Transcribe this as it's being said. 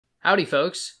Howdy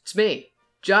folks, it's me,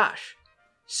 Josh.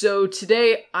 So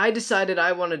today I decided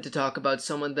I wanted to talk about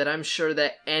someone that I'm sure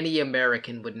that any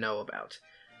American would know about.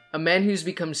 A man who's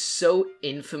become so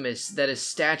infamous that a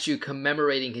statue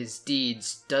commemorating his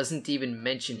deeds doesn't even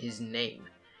mention his name.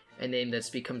 A name that's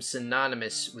become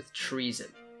synonymous with treason.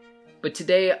 But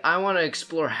today I want to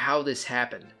explore how this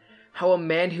happened. How a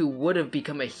man who would have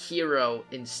become a hero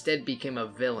instead became a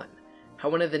villain. How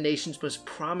one of the nation's most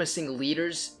promising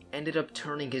leaders ended up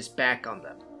turning his back on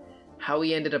them. How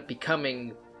he ended up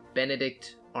becoming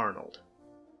Benedict Arnold.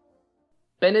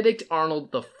 Benedict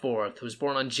Arnold IV was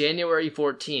born on January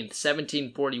 14,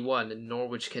 1741 in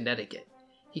Norwich, Connecticut.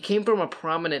 He came from a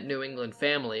prominent New England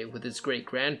family, with his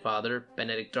great-grandfather,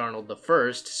 Benedict Arnold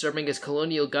I, serving as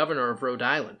colonial governor of Rhode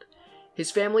Island.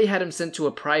 His family had him sent to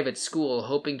a private school,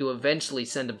 hoping to eventually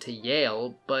send him to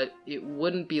Yale, but it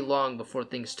wouldn't be long before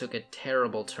things took a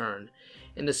terrible turn.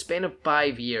 In the span of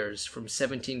 5 years, from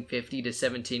 1750 to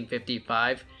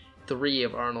 1755, 3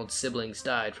 of Arnold's siblings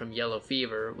died from yellow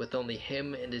fever, with only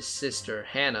him and his sister,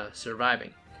 Hannah,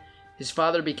 surviving. His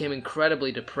father became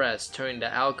incredibly depressed, turning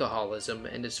to alcoholism,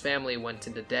 and his family went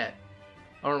into debt.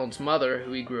 Arnold's mother,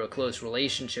 who he grew a close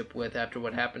relationship with after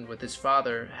what happened with his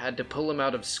father, had to pull him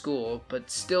out of school,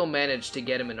 but still managed to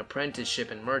get him an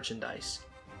apprenticeship in merchandise.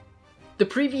 The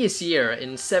previous year, in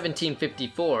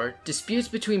 1754, disputes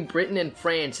between Britain and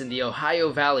France in the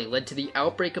Ohio Valley led to the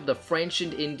outbreak of the French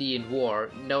and Indian War,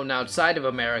 known outside of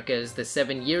America as the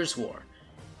 7 Years' War.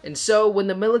 And so, when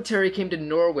the military came to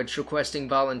Norwich requesting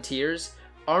volunteers,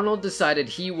 Arnold decided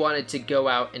he wanted to go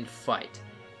out and fight.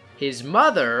 His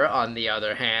mother, on the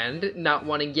other hand, not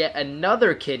wanting yet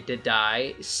another kid to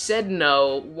die, said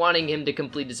no, wanting him to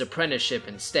complete his apprenticeship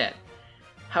instead.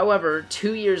 However,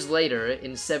 2 years later,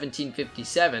 in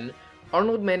 1757,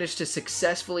 Arnold managed to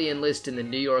successfully enlist in the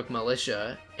New York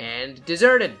militia, and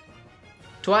deserted.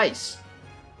 Twice.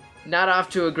 Not off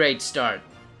to a great start.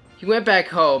 He went back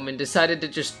home and decided to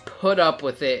just put up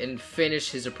with it and finish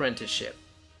his apprenticeship.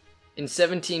 In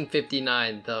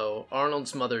 1759, though,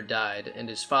 Arnold's mother died, and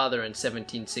his father in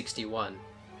 1761.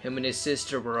 Him and his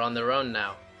sister were on their own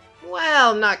now.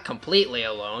 Well, not completely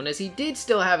alone, as he did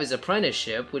still have his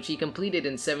apprenticeship, which he completed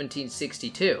in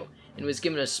 1762, and was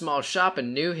given a small shop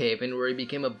in New Haven where he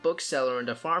became a bookseller and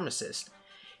a pharmacist.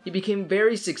 He became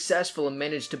very successful and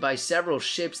managed to buy several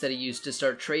ships that he used to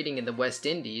start trading in the West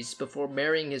Indies before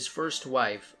marrying his first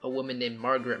wife, a woman named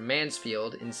Margaret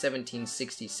Mansfield, in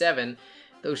 1767,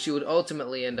 though she would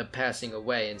ultimately end up passing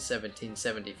away in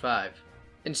 1775.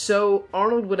 And so,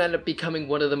 Arnold would end up becoming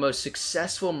one of the most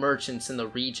successful merchants in the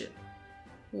region.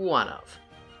 One of.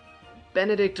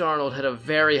 Benedict Arnold had a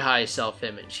very high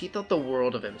self-image. He thought the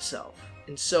world of himself.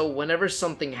 And so, whenever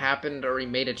something happened or he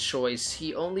made a choice,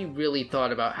 he only really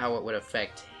thought about how it would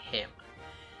affect him.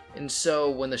 And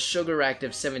so, when the Sugar Act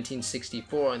of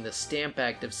 1764 and the Stamp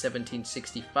Act of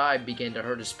 1765 began to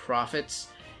hurt his profits,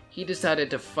 he decided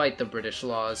to fight the British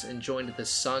laws and joined the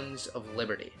Sons of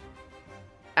Liberty.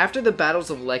 After the battles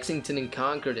of Lexington and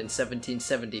Concord in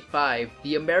 1775,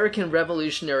 the American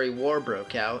Revolutionary War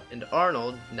broke out, and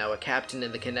Arnold, now a captain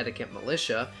in the Connecticut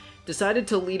militia, decided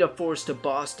to lead a force to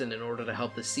Boston in order to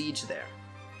help the siege there.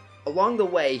 Along the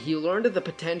way, he learned of the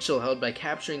potential held by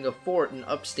capturing a fort in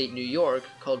upstate New York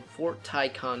called Fort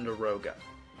Ticonderoga.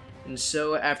 And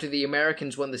so, after the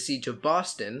Americans won the siege of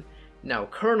Boston, now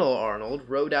Colonel Arnold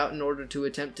rode out in order to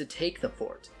attempt to take the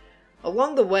fort.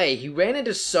 Along the way, he ran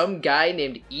into some guy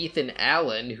named Ethan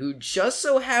Allen who just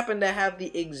so happened to have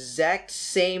the exact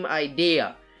same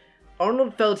idea.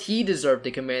 Arnold felt he deserved to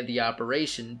command the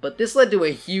operation, but this led to a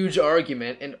huge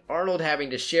argument and Arnold having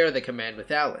to share the command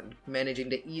with Allen, managing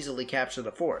to easily capture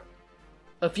the fort.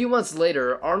 A few months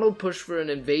later, Arnold pushed for an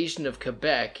invasion of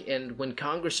Quebec, and when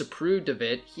Congress approved of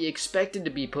it, he expected to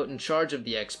be put in charge of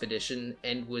the expedition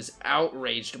and was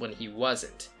outraged when he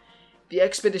wasn't. The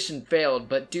expedition failed,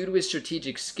 but due to his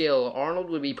strategic skill, Arnold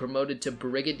would be promoted to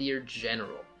Brigadier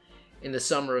General. In the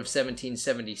summer of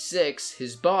 1776,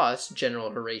 his boss,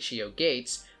 General Horatio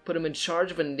Gates, put him in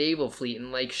charge of a naval fleet in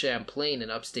Lake Champlain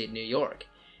in upstate New York.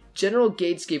 General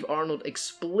Gates gave Arnold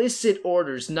explicit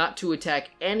orders not to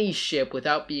attack any ship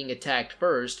without being attacked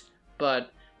first,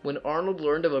 but when Arnold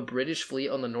learned of a British fleet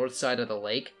on the north side of the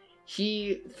lake,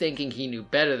 he, thinking he knew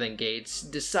better than Gates,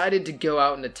 decided to go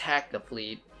out and attack the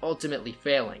fleet, ultimately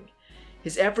failing.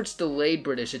 His efforts delayed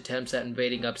British attempts at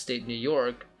invading upstate New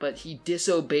York, but he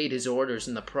disobeyed his orders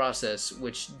in the process,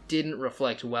 which didn't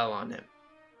reflect well on him.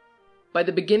 By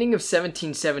the beginning of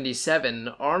 1777,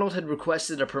 Arnold had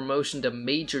requested a promotion to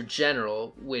Major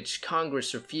General, which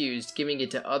Congress refused, giving it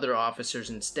to other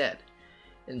officers instead.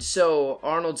 And so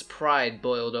Arnold's pride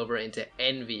boiled over into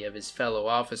envy of his fellow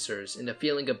officers and a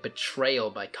feeling of betrayal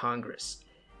by Congress.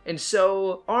 And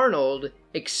so Arnold,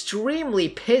 extremely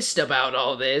pissed about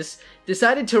all this,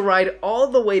 decided to ride all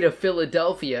the way to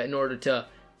Philadelphia in order to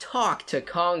talk to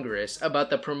Congress about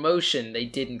the promotion they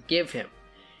didn't give him.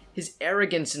 His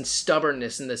arrogance and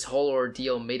stubbornness in this whole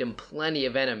ordeal made him plenty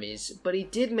of enemies, but he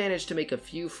did manage to make a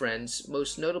few friends,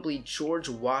 most notably George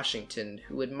Washington,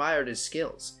 who admired his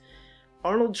skills.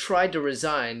 Arnold tried to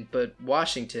resign, but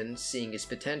Washington, seeing his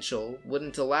potential,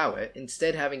 wouldn't allow it,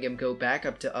 instead having him go back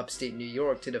up to upstate New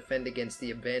York to defend against the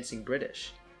advancing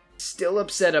British. Still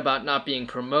upset about not being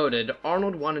promoted,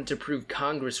 Arnold wanted to prove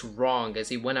Congress wrong as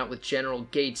he went out with General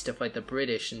Gates to fight the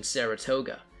British in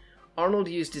Saratoga. Arnold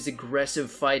used his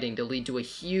aggressive fighting to lead to a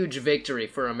huge victory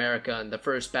for America in the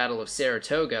First Battle of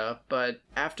Saratoga, but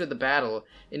after the battle,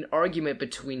 an argument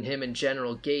between him and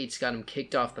General Gates got him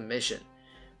kicked off the mission.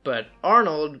 But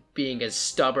Arnold, being as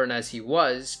stubborn as he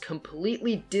was,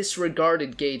 completely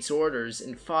disregarded Gates' orders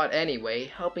and fought anyway,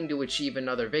 helping to achieve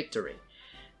another victory.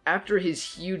 After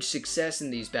his huge success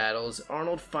in these battles,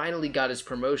 Arnold finally got his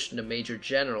promotion to Major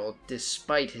General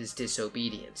despite his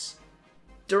disobedience.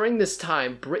 During this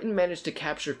time, Britain managed to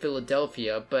capture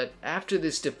Philadelphia, but after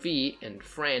this defeat, and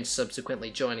France subsequently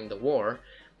joining the war,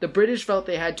 the British felt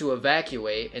they had to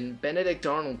evacuate, and Benedict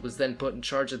Arnold was then put in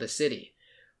charge of the city.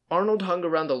 Arnold hung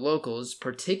around the locals,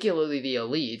 particularly the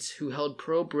elites, who held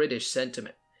pro-British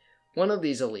sentiment. One of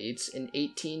these elites, an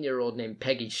 18-year-old named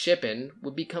Peggy Shippen,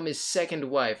 would become his second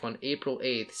wife on April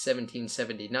 8,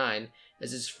 1779,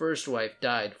 as his first wife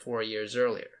died 4 years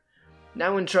earlier.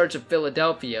 Now in charge of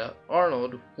Philadelphia,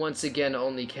 Arnold, once again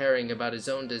only caring about his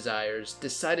own desires,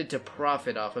 decided to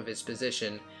profit off of his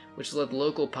position, which led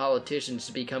local politicians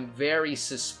to become very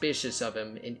suspicious of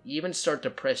him and even start to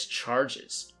press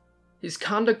charges. His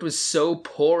conduct was so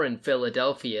poor in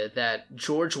Philadelphia that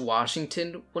George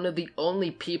Washington, one of the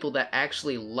only people that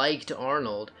actually liked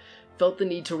Arnold, felt the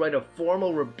need to write a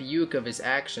formal rebuke of his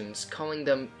actions, calling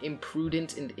them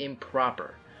imprudent and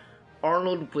improper.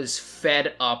 Arnold was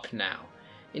fed up now.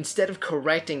 Instead of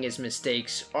correcting his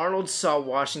mistakes, Arnold saw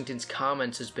Washington's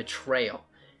comments as betrayal.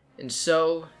 And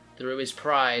so, through his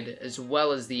pride, as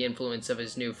well as the influence of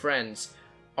his new friends,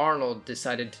 Arnold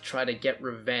decided to try to get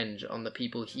revenge on the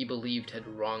people he believed had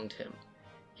wronged him.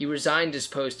 He resigned his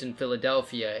post in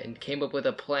Philadelphia and came up with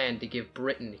a plan to give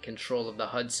Britain control of the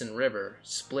Hudson River,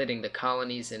 splitting the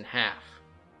colonies in half.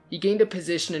 He gained a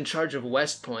position in charge of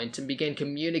West Point and began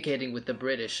communicating with the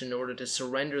British in order to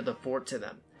surrender the fort to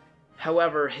them.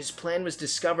 However, his plan was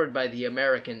discovered by the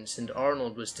Americans and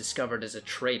Arnold was discovered as a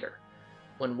traitor.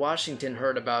 When Washington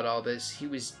heard about all this, he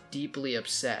was deeply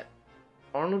upset.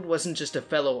 Arnold wasn't just a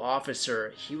fellow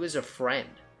officer, he was a friend.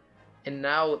 And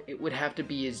now it would have to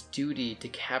be his duty to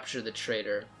capture the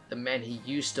traitor, the man he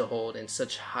used to hold in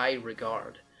such high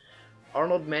regard.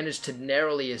 Arnold managed to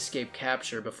narrowly escape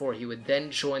capture before he would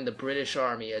then join the British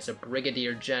Army as a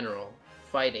brigadier general,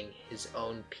 fighting his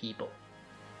own people.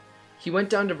 He went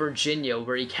down to Virginia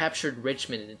where he captured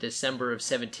Richmond in December of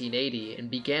 1780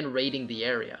 and began raiding the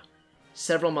area.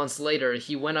 Several months later,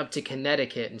 he went up to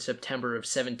Connecticut in September of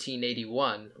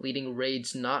 1781, leading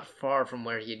raids not far from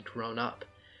where he had grown up.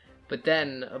 But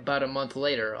then, about a month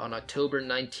later, on October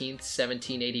 19,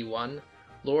 1781,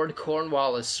 Lord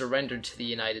Cornwallis surrendered to the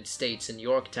United States in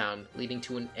Yorktown, leading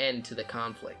to an end to the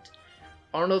conflict.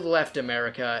 Arnold left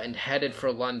America and headed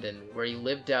for London, where he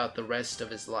lived out the rest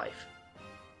of his life.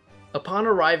 Upon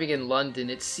arriving in London,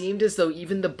 it seemed as though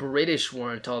even the British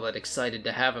weren't all that excited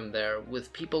to have him there,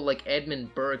 with people like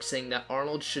Edmund Burke saying that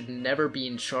Arnold should never be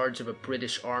in charge of a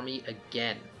British army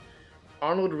again.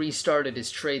 Arnold restarted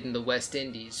his trade in the West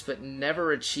Indies, but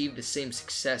never achieved the same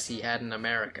success he had in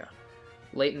America.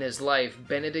 Late in his life,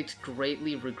 Benedict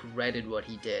greatly regretted what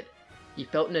he did. He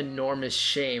felt an enormous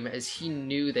shame as he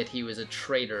knew that he was a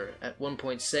traitor, at one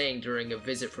point saying during a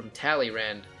visit from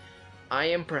Talleyrand, "I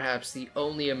am perhaps the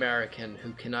only American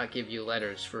who cannot give you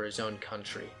letters for his own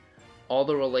country. All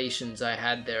the relations I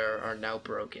had there are now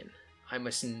broken. I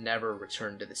must never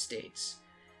return to the States."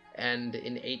 And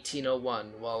in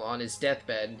 1801, while on his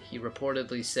deathbed, he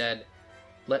reportedly said,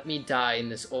 "Let me die in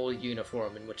this old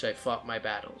uniform in which I fought my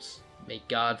battles. May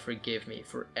God forgive me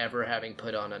for ever having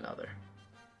put on another."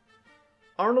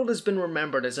 Arnold has been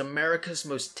remembered as America's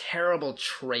most terrible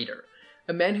traitor,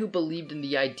 a man who believed in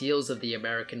the ideals of the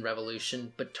American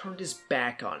Revolution, but turned his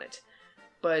back on it.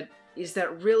 But is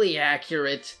that really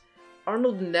accurate?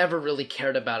 Arnold never really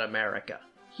cared about America.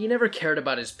 He never cared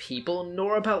about his people,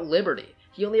 nor about liberty.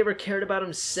 He only ever cared about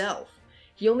himself.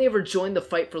 He only ever joined the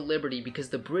fight for liberty because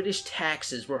the British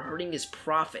taxes were hurting his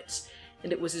profits.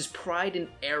 and it was his pride and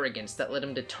arrogance that led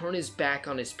him to turn his back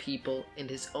on his people and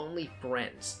his only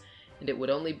friends, and it would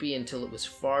only be until it was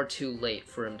far too late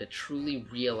for him to truly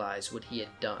realize what he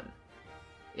had done.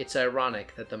 It's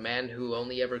ironic that the man who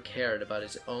only ever cared about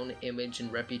his own image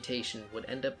and reputation would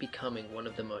end up becoming one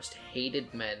of the most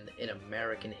hated men in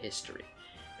American history,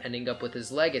 ending up with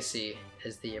his legacy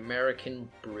as the American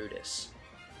Brutus.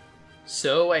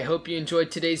 So I hope you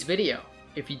enjoyed today's video.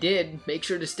 If you did, make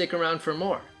sure to stick around for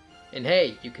more. And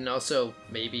hey, you can also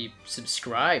maybe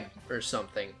subscribe or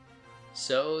something.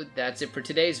 So that's it for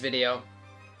today's video.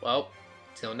 Well,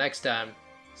 till next time,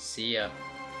 see ya.